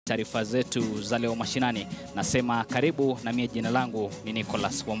taarifa zetu za leo mashinani. Nasema karibu, na mimi jina langu ni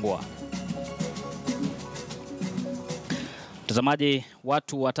Nicholas Wambua. Mtazamaji,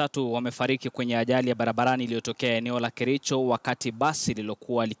 watu watatu wamefariki kwenye ajali ya barabarani iliyotokea eneo la Kericho wakati basi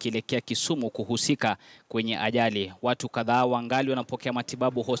lilokuwa likielekea Kisumu kuhusika kwenye ajali. Watu kadhaa wangali wanapokea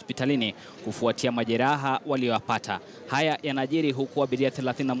matibabu hospitalini kufuatia majeraha waliyopata. Haya yanajiri huku abiria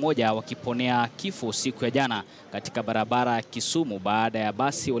 31 wakiponea kifo siku ya jana katika barabara ya Kisumu baada ya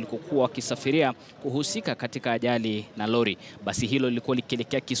basi walikokuwa wakisafiria kuhusika katika ajali na lori. Basi hilo lilikuwa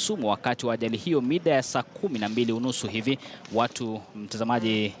likielekea Kisumu wakati wa ajali hiyo mida ya saa 12:30 hivi. Watu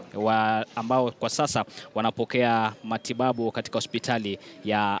mtazamaji ambao kwa sasa wanapokea matibabu katika hospitali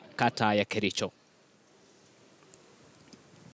ya kata ya Kericho.